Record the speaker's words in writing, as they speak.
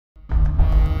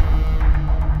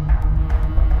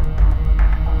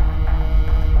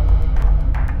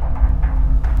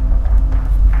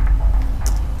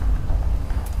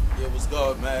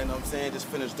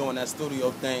finished doing that studio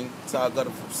thing. Tal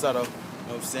Deeni from Sutter. You know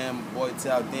what I'm saying? My boy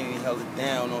Tal Deeni held it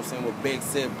down, you know what I'm saying, with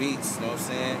bigsidbeats, you know what I'm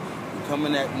saying? We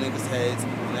coming at niggas' heads,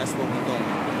 and that's what we doing. You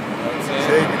know what I'm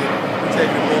saying?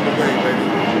 Taking it all the way, baby.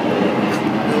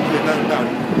 Don't get nothing down.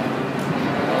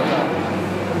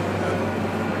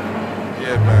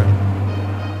 Yeah, man.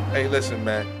 Hey, listen,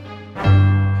 man.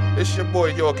 It's your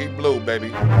boy Yorkie Blue,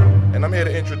 baby. And I'm here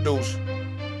to introduce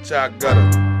Tal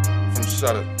Deeni from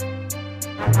Sutter.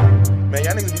 Man,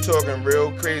 y'all niggas be talking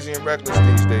real crazy and reckless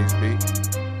these days, B.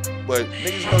 But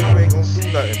niggas know you ain't gonna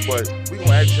do nothing, but we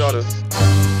gonna ask y'all to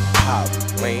pop,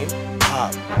 lean,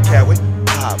 pop, coward,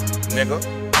 pop, nigga,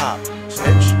 pop,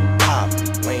 snitch, pop,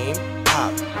 lean,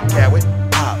 pop, coward,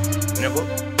 pop,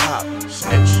 nigga, pop,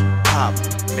 snitch, pop,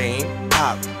 lean,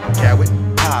 pop, coward,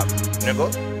 pop,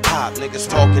 nigga. Pop, niggas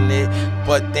talking it,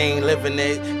 but they ain't living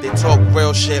it. They talk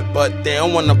real shit, but they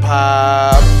don't wanna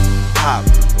pop. Pop,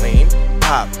 lean,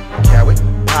 pop, coward,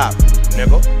 pop,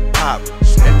 nigga, pop,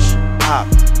 snitch, pop,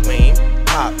 lean,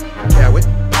 pop, coward,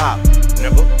 pop,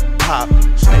 nigga, pop,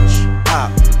 snitch,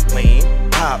 pop, lean,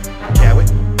 pop, coward,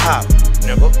 pop,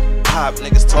 nigga. Pop,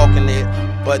 niggas talking it,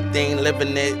 but they ain't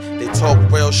living it. They talk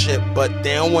real shit, but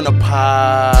they don't wanna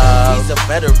pop. He's a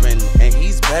veteran, and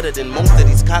he's better than most of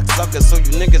these cocksuckers, so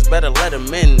you niggas better let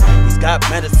him in. He's got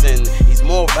medicine, he's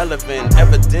more relevant.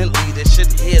 Evidently, this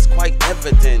shit here is quite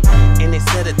evident. And they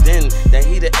said it then, that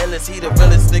he the illest, he the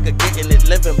realest nigga getting it,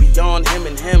 living beyond him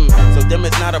and him. So them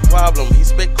is not a problem. He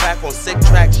spit crack on sick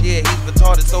tracks, yeah, he's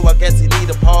retarded, so I guess he need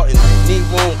a pardon. Need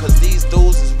room, cause these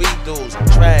dudes is redos,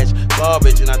 trash,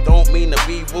 garbage, and I don't mean to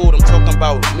be rude, I'm talking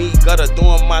about me, gutter,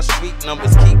 doing my street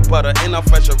numbers, keep butter, and I'm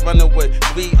fresher, running with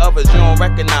 3 others you don't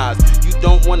recognize. You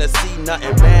don't wanna see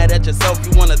nothing, mad at yourself,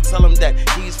 you wanna tell him that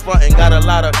he's frontin'. Got a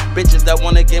lot of bitches that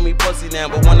wanna give me pussy now,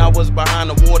 but when I was behind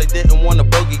the wall, they didn't wanna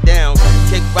boogie down.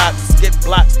 Kick rocks, skip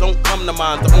blocks, don't come to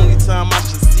mind. The only time I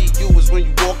should see you is when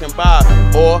you walking by.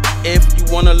 Or if you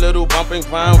want a little bump and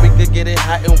grind, we could get it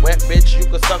hot and wet, bitch, you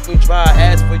could suck me dry.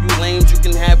 As for you lames, you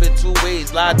can have it 2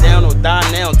 ways, lie down or die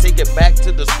now, take it back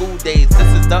to the school days. This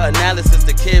is the analysis,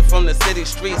 the kid from the city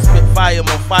streets, spit fire,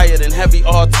 more fire than heavy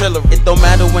artillery. It don't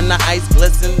matter when the ice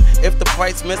glisten, if the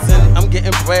price missing, I'm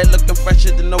getting bread looking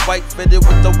fresher than the white fitted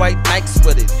with the white Nikes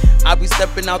with it. I be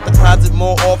stepping out the closet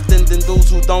more often than dudes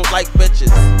who don't like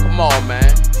bitches. Come on,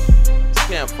 man. You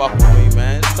can't fuck with me,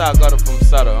 man. It's Tal Deeni from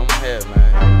Sutter. I'm here,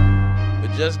 man.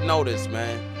 But just know this,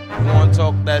 man. You wanna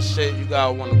talk that shit, you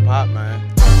gotta wanna pop, man.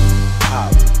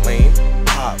 Pop, lean,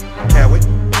 pop, coward,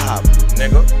 pop,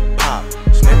 nigga, pop,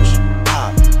 snitch,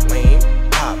 pop, lean,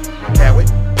 pop, coward,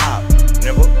 pop,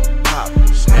 nigga, pop,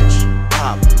 snitch,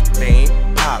 pop, lean,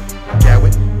 pop,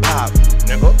 coward, pop,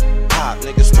 nigga. Pop,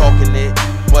 niggas talking it,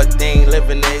 but they ain't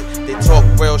living it. They talk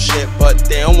real shit, but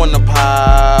they don't wanna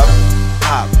pop.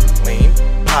 Pop, lean,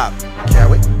 pop,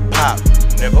 coward, pop,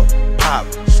 nigga, pop,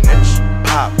 snitch,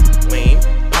 pop, lean,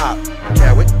 pop,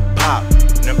 coward, pop,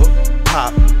 nigga,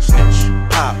 pop, snitch,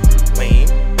 pop, lean,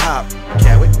 pop,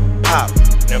 coward, pop,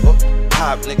 nigga.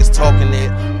 Pop, niggas talking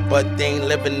it, but they ain't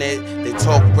living it. They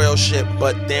talk real shit,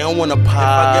 but they don't wanna pop. If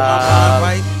I get my mind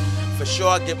right, for sure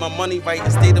I get my money right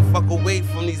and stay the fuck away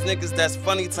from these niggas that's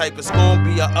funny type. It's gonna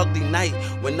be a ugly night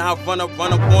when I run up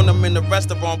on them in the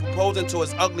restaurant proposing to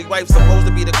his ugly wife. Supposed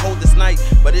to be the coldest night,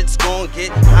 but it's gonna get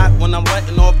hot when I'm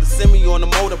letting off the semi on the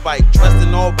motorbike. Dressed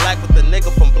in all black with the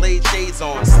nigga from Blade shades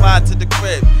on. Slide to the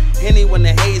crib, Henny when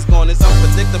the haze gone. It's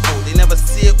unpredictable, they never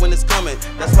see it when it's coming.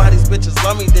 That's why these bitches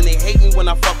love me, then they hate me when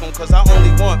I fuck them. Cause I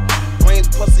only want brains,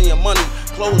 pussy, and money.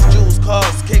 Clothes, jewels,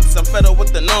 cars, kicks, I'm fed up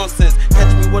with the nonsense.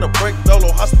 Catch me with a brick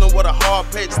dolo, hustling with a hard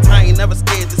pitch. I ain't never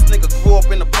scared, this nigga grew up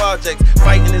in the projects.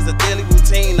 Fighting is a daily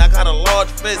routine, I got a large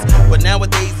fist. But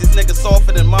nowadays, these niggas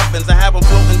softer than muffins. I have them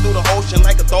floating through the ocean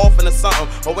like a dolphin or something.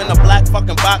 Or in a black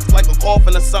fucking box like a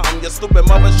coffin or something. Your stupid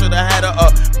mother should've had a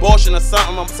abortion or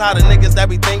something. I'm tired of niggas that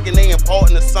be thinking they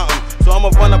important or something. So I'ma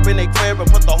run up in their crib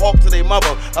and put the hawk to their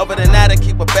mother. Other than that, I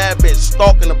keep a bad bitch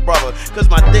stalking a brother. Cause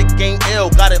my dick ain't ill,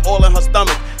 got it all in her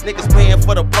stomach. Niggas paying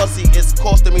for the pussy, it's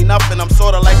costing me nothing. I'm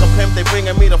sorta like a pimp, they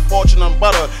bringing me the fortune on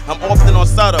butter. I'm often on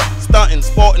Sutter, stunting,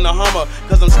 sporting a Hummer.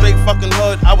 Cause I'm straight fucking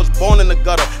hood, I was born in the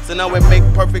gutter. So now it make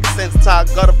perfect sense, Tal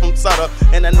Deeni from Sutter.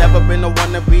 And I never been the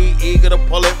one to be eager to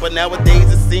pull it. But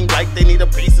nowadays it seems like they need a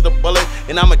piece of the bullet.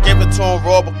 And I'ma give it to them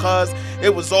raw because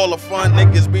it was all a front.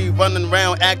 Niggas be running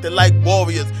around acting like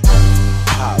warriors.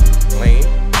 Pop, lean,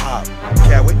 pop,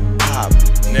 coward, pop,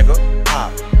 nigga,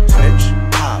 pop, snitch,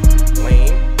 pop,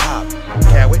 lean, pop,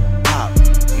 coward, pop,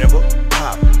 nigga,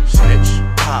 pop, snitch,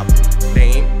 pop,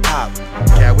 lean, pop,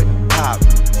 coward, pop,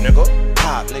 nigga.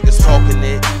 Pop, niggas talking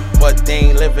it, but they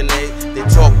ain't living it. They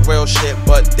talk real shit,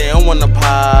 but they don't wanna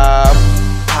pop.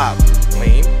 pop,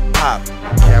 lean, pop,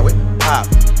 coward, pop,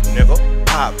 nigga,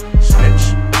 pop, snitch,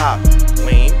 pop,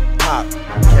 lean, pop,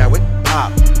 coward,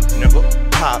 pop, nigga,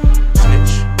 pop,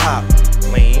 snitch, pop,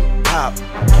 lean, pop,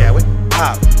 coward,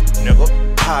 pop,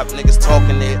 nigga. pop. Niggas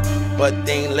talking it, but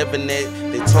they ain't living it.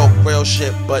 They talk real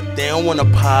shit, but they don't wanna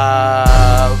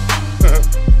pop.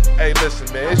 Hey,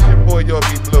 listen, man, it's your boy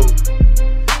Yorkie Blue.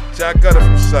 Jack Gutter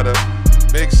from Sutter,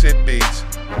 bigsidbeats.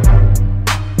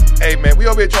 Hey, man, we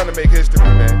over here trying to make history,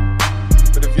 man.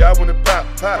 But if y'all wanna pop,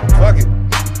 fuck it.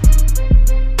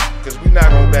 Cause we not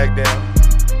gonna back down.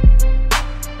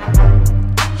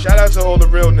 Shout out to all the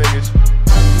real niggas.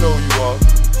 You know who you are.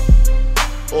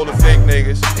 All the fake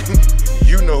niggas.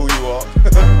 You know who you are.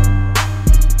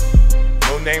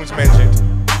 No names mentioned.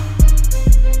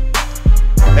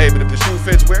 Hey, but if the shoe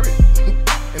fits, wear it.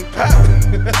 And pop.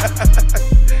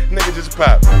 Nigga, just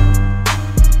pop.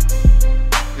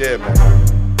 Yeah, man.